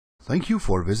Thank you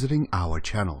for visiting our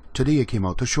channel. Today I came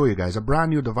out to show you guys a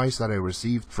brand new device that I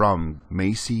received from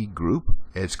Measy Group.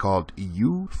 It's called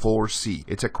U4C.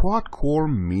 It's a quad-core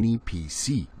mini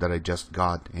PC that I just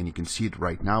got, and you can see it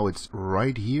right now. It's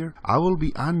right here. I will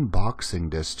be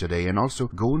unboxing this today and also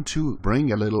going to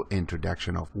bring a little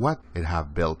introduction of what it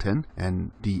have built in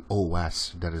and the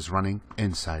OS that is running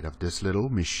inside of this little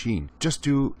machine. Just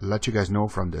to let you guys know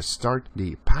from the start,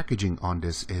 the packaging on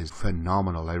this is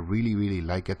phenomenal. I really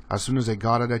like it. As soon as I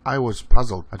got it, I was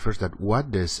puzzled at first at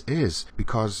what this is,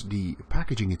 because the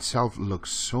packaging itself looks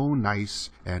so nice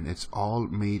and it's all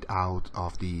made out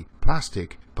of the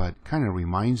plastic, but kind of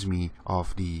reminds me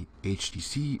of the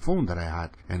HTC phone that I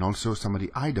had and also some of the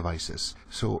iDevices.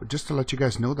 So just to let you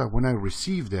guys know that when I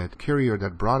received that carrier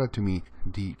that brought it to me,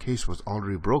 the case was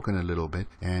already broken a little bit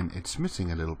and it's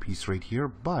missing a little piece right here,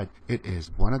 but it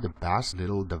is one of the best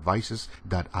little devices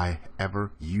that I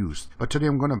ever used. But today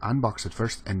I'm going to unbox it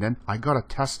first, and then I gotta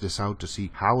test this out to see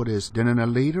how it is. Then in a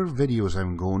later videos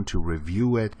I'm going to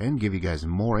review it and give you guys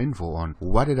more info on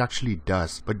what it actually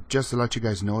does. But just to let you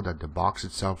guys know that the box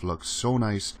itself looks so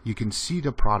nice. You can see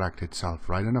the product itself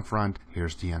right in the front.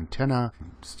 Here's the antenna.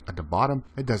 At the bottom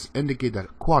it does indicate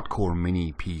that quad-core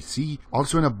mini PC.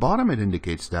 Also in the bottom it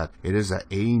indicates that it is a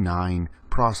A9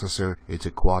 processor. It's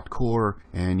a quad core,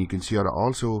 and you can see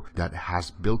also that it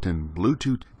has built-in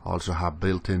Bluetooth, also have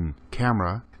built-in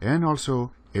camera, and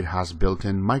also it has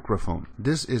built-in microphone.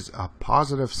 This is a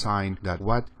positive sign that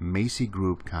what Measy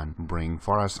Group can bring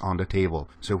for us on the table.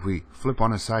 So if we flip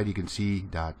on the side, you can see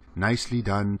that nicely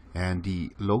done, and the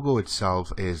logo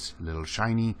itself is a little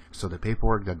shiny, so the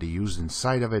paperwork that they used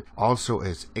inside of it also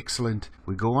is excellent.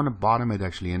 We go on the bottom, it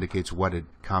actually indicates what it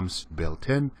comes built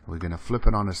in. We're gonna flip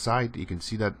it on the side, you can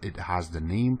see that it has the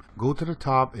name. Go to the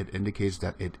top, it indicates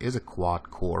that it is a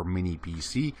quad-core mini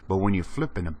PC, but when you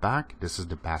flip in the back, this is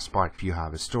the best part. If you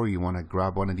have a store, you want to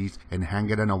grab one of these and hang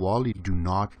it on a wall, you do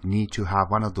not need to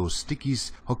have one of those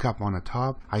stickies hook up on the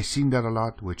top. I've seen that a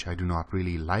lot, which I do not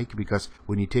really like, because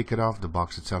when you take it off, the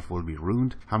box itself will be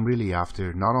ruined. I'm really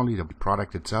after not only the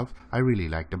product itself, I really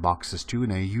like the boxes too,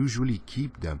 and I usually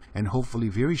keep them, and hopefully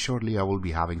very shortly I will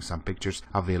be having some pictures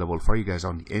available for you guys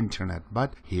on the internet.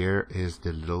 But here is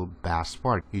the little best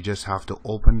part. You just have to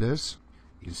open this,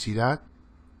 you can see that,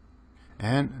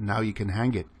 and now you can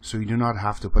hang it, so you do not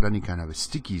have to put any kind of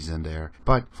stickies in there.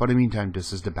 But for the meantime,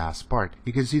 this is the best part.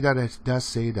 You can see that it does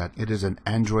say that it is an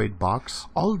Android box.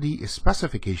 All the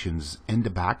specifications in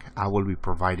the back, I will be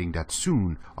providing that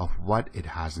soon of what it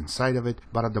has inside of it.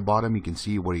 But at the bottom you can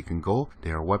see where you can go.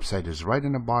 Their website is right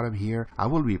in the bottom here. I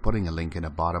will be putting a link in the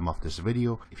bottom of this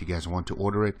video if you guys want to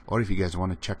order it, or if you guys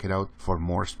want to check it out for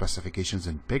more specifications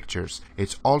and pictures.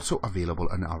 It's also available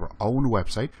on our own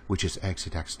website, which is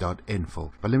exitex.info.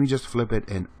 But let me just flip it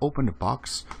and open the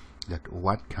box, that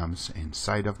what comes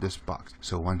inside of this box.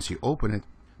 So once you open it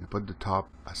and put the top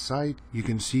aside, you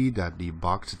can see that the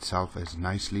box itself is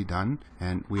nicely done,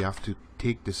 and we have to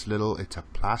take this little, it's a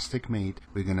plastic made,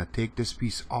 we're gonna take this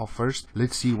piece off first.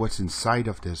 Let's see what's inside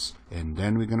of this, and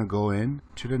then we're gonna go in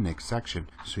to the next section.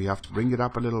 So you have to bring it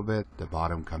up a little bit, the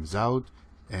bottom comes out,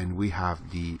 and we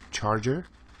have the charger.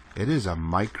 It is a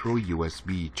micro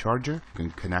USB charger. You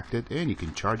can connect it and you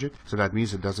can charge it. So that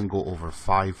means it doesn't go over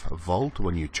 5 volt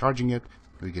when you're charging it.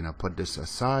 We're gonna put this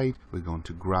aside. We're going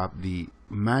to grab the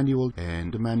manual,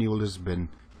 and the manual has been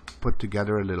put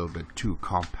together a little bit too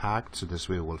compact, so this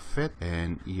way it will fit,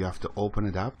 and you have to open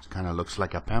it up. It kind of looks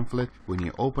like a pamphlet. When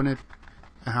you open it,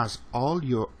 it has all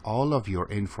of your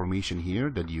information here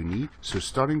that you need. So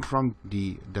starting from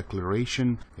the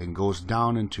declaration, and goes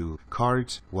down into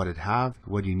cards, what it have,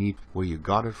 what you need, where you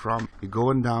got it from. You're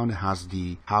going down, it has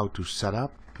the how to set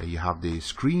up. You have the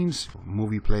screens,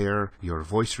 movie player, your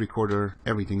voice recorder,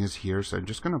 everything is here. So I'm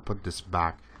just gonna put this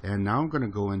back, and now I'm gonna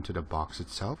go into the box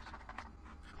itself.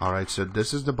 Alright, so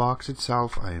this is the box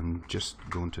itself. I am just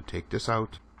going to take this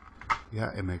out.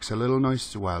 Yeah, it makes a little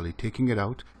noise while you're taking it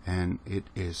out, and it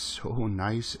is so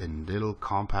nice and little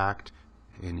compact.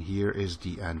 And here is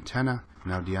the antenna.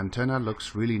 Now the antenna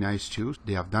looks really nice too.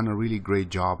 They have done a really great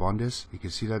job on this. You can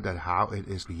see that how it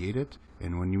is created,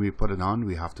 and when we put it on,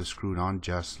 we have to screw it on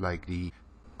just like the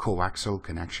coaxial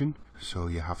connection. So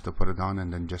you have to put it on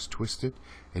and then just twist it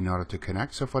in order to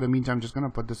connect. So for the meantime, I'm just gonna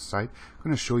put this aside. I'm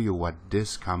gonna show you what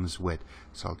this comes with.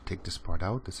 So I'll take this part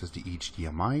out. This is the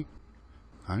HDMI.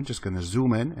 I'm just gonna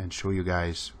zoom in and show you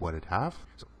guys what it have.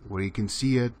 So where you can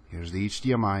see it, here's the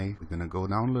HDMI. We're gonna go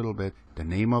down a little bit, the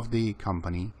name of the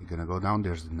company. You're gonna go down,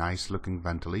 there's a nice looking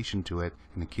ventilation to it,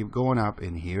 and keep going up,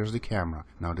 and here's the camera.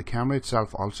 Now the camera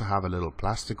itself also have a little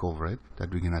plastic over it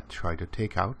that we're gonna try to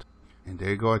take out, and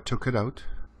there you go, I took it out.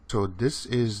 So this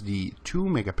is the 2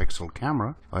 megapixel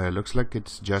camera. It looks like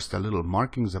it's just a little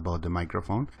markings about the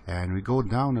microphone, and we go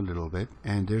down a little bit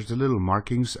and there's the little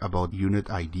markings about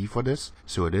unit ID for this.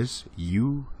 So it is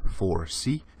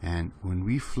U4C, and when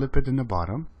we flip it in the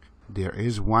bottom, there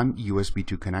is one USB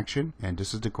 2 connection, and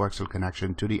this is the coaxial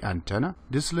connection to the antenna.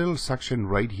 This little section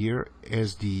right here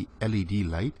is the LED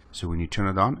light, so when you turn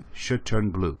it on, it should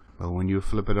turn blue. But when you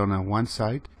flip it on one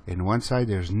side, in one side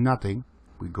there's nothing.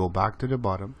 We go back to the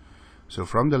bottom. So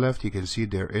from the left you can see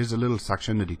there is a little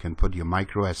section that you can put your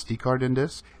micro SD card in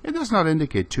this. It does not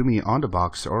indicate to me on the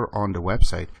box or on the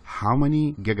website how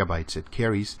many gigabytes it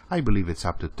carries. I believe it's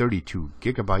up to 32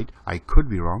 gigabyte. I could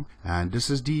be wrong. And this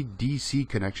is the DC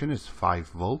connection. It's 5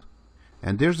 volt.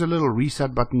 And there's a little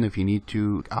reset button if you need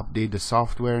to update the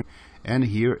software. And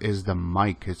here is the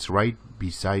mic. It's right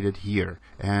beside it here.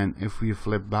 And if we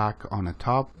flip back on the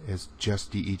top, it's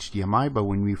just the HDMI. But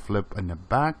when we flip in the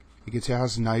back, you can see it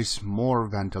has nice more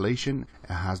ventilation.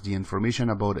 It has the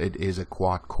information about it is a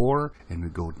quad core, and we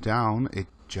go down, it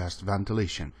just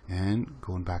ventilation, and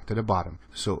going back to the bottom.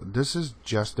 So this is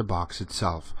just the box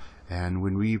itself. And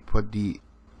when we put the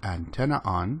antenna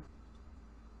on,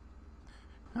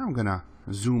 I'm gonna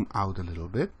zoom out a little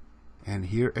bit, and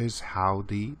here is how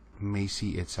the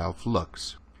Measy itself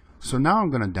looks. So now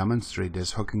I'm gonna demonstrate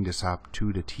this, hooking this up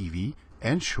to the TV,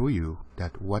 and show you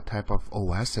that what type of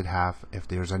OS it have, if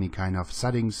there's any kind of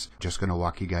settings. Just gonna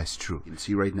walk you guys through. You can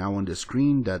see right now on the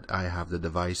screen that I have the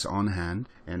device on hand,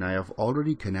 and I have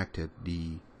already connected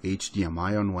the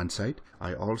HDMI on one side.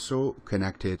 I also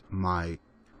connected my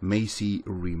Measy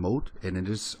remote, and it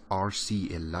is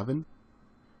RC11.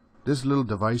 This little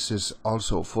device is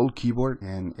also full keyboard,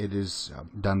 and it is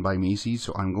done by Measy,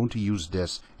 so I'm going to use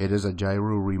this. It is a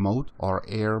gyro remote or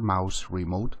air mouse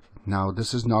remote. Now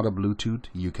this is not a Bluetooth.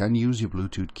 You can use your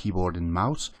Bluetooth keyboard and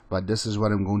mouse, but this is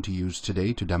what I'm going to use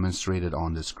today to demonstrate it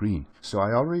on the screen. So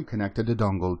I already connected the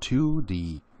dongle to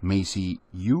the Measy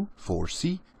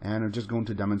U4C, and I'm just going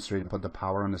to demonstrate, put the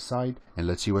power on the side, and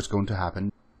let's see what's going to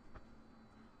happen.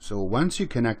 So once you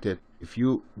connect it, if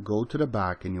you go to the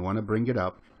back and you want to bring it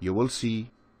up, you will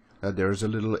see that there's a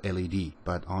little LED,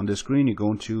 but on the screen you're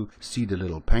going to see the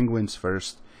little penguins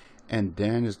first, and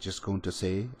then it's just going to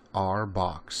say our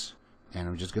box. And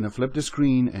I'm just going to flip the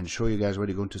screen and show you guys what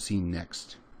you're going to see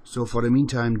next. So for the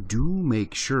meantime, do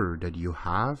make sure that you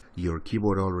have your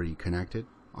keyboard already connected.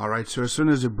 Alright, so as soon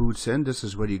as it boots in, this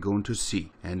is what you're going to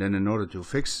see. And then in order to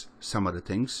fix some of the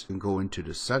things, you can go into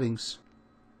the settings.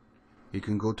 You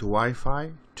can go to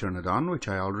Wi-Fi, turn it on, which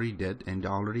I already did and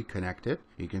already connected.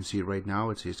 You can see right now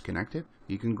it says connected.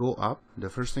 You can go up. The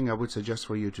first thing I would suggest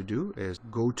for you to do is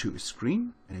go to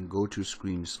screen and go to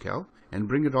screen scale and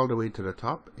bring it all the way to the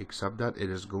top, except that it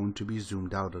is going to be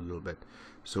zoomed out a little bit.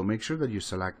 So make sure that you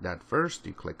select that first.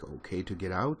 You click OK to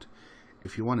get out.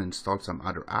 If you want to install some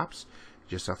other apps, you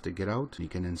just have to get out. You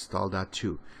can install that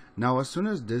too. Now as soon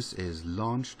as this is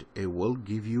launched, it will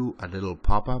give you a little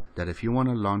pop-up that if you want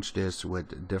to launch this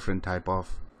with different type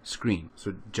of screen.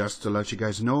 So just to let you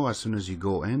guys know, as soon as you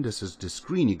go in, this is the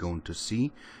screen you're going to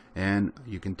see, and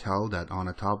you can tell that on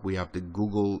the top we have the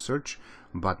Google search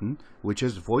button, which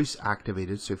is voice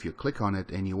activated. So if you click on it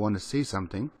and you want to say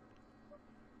something,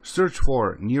 search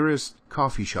for nearest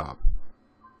coffee shop.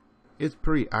 It's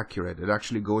pretty accurate. It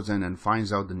actually goes in and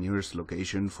finds out the nearest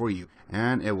location for you,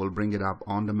 and it will bring it up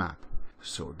on the map.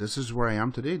 So this is where I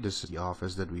am today. This is the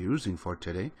office that we're using for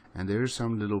today, and there's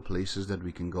some little places that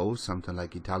we can go, something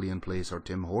like Italian place or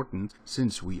Tim Hortons,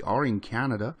 since we are in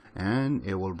Canada, and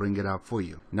it will bring it up for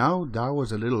you. Now that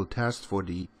was a little test for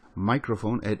the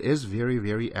microphone. It is very,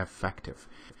 very effective.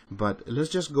 But let's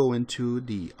just go into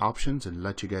the options and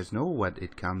let you guys know what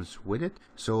it comes with it.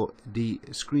 So the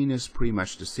screen is pretty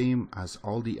much the same as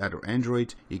all the other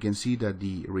Androids. You can see that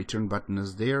the return button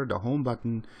is there, the home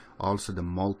button, also the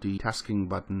multitasking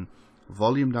button,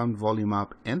 volume down, volume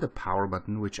up, and the power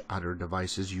button, which other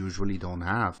devices usually don't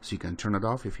have. So you can turn it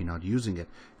off if you're not using it.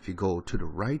 If you go to the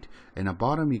right and the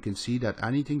bottom, you can see that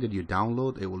anything that you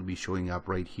download, it will be showing up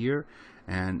right here,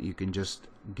 and you can just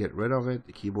get rid of it.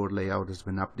 The keyboard layout has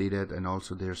been updated, and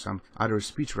also there's some other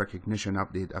speech recognition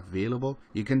update available.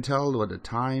 You can tell what the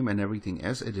time and everything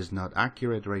is. It is not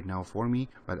accurate right now for me,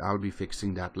 but I'll be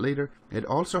fixing that later. It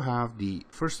also have the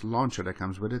first launcher that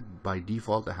comes with it. By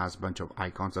default, it has a bunch of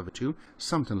icons of it too.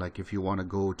 Something like if you want to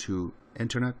go to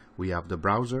internet, we have the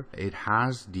browser. It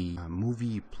has the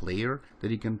movie player that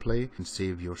you can play and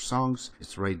save your songs.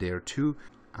 It's right there too.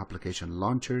 Application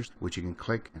launchers, which you can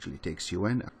click, actually takes you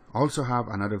in. Also have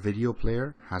another video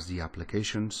player, has the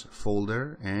applications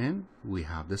folder, and we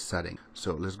have the settings.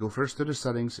 So let's go first to the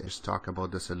settings. Let's talk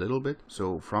about this a little bit.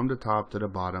 So from the top to the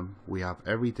bottom, we have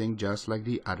everything just like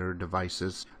the other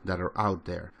devices that are out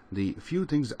there. The few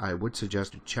things I would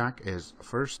suggest to check is,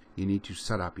 first, you need to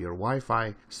set up your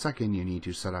Wi-Fi. Second, you need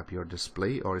to set up your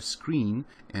display or screen,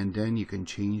 and then you can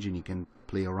change and you can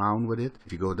play around with it.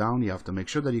 If you go down, you have to make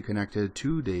sure that you're connected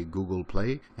to the Google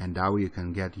Play, and that way you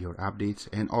can get your updates,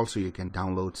 and also you can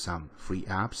download some free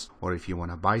apps, or if you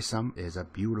want to buy some. It's a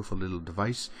beautiful little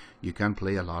device. You can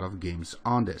play a lot of games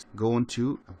on this. Going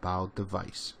to about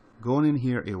device. Going in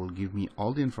here, it will give me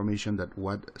all the information that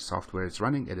what software it's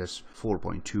running. It is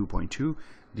 4.2.2.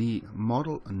 The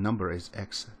model number is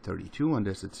X32 on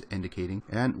this, it's indicating,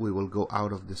 and we will go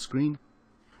out of the screen.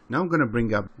 Now I'm going to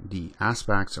bring up the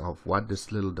aspects of what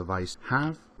this little device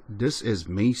have. This is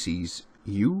Measy's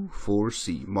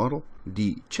U4C model.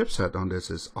 The chipset on this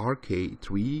is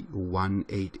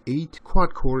RK3188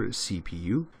 quad-core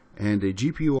CPU, and the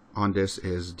GPU on this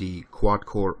is the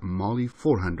QuadCore Mali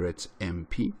 400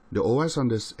 MP. The OS on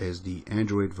this is the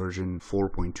Android version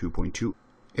 4.2.2.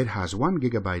 It has 1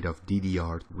 GB of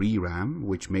DDR3 RAM,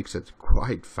 which makes it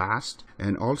quite fast,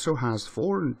 and also has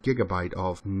 4 GB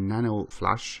of nano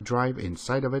flash drive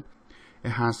inside of it.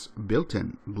 It has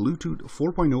built-in Bluetooth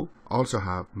 4.0, also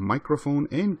have microphone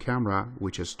and camera,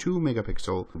 which is 2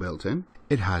 megapixel built-in.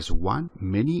 It has 1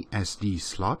 mini SD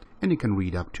slot, and it can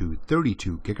read up to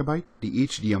 32 GB. The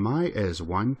HDMI is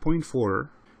 1.4,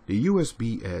 the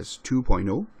USB is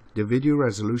 2.0. The video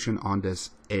resolution on this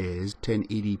is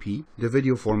 1080p. The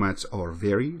video formats are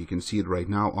varied. You can see it right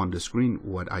now on the screen.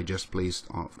 What I just placed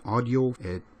of audio,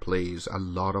 it plays a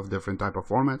lot of different type of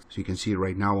formats. So you can see it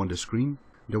right now on the screen.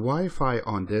 The Wi-Fi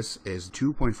on this is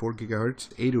 2.4 GHz,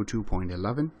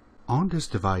 802.11. On this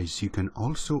device, you can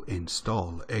also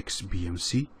install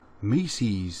XBMC.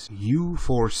 Measy's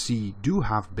U4C do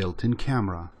have built-in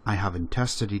camera. I haven't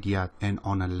tested it yet, and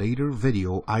on a later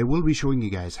video I will be showing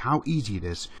you guys how easy it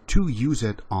is to use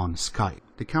it on Skype.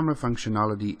 The camera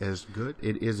functionality is good.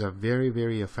 It is a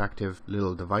very effective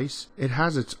little device. It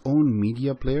has its own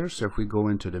media player, so if we go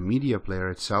into the media player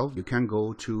itself, you can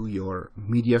go to your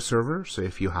media server, so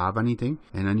if you have anything,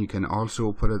 and then you can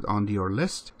also put it on your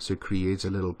list, so it creates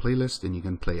a little playlist and you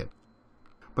can play it.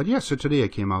 But yeah, so today I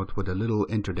came out with a little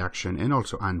introduction and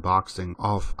also unboxing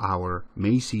of our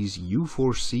Measy's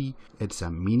U4C. It's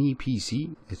a mini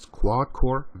PC. It's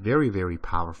quad-core, very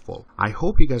powerful. I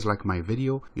hope you guys like my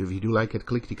video. If you do like it,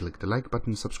 click the like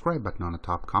button, subscribe button on the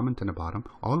top, comment on the bottom.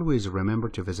 Always remember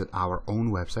to visit our own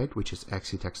website, which is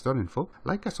xctex.info.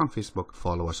 Like us on Facebook,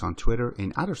 follow us on Twitter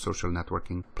and other social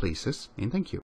networking places, and thank you.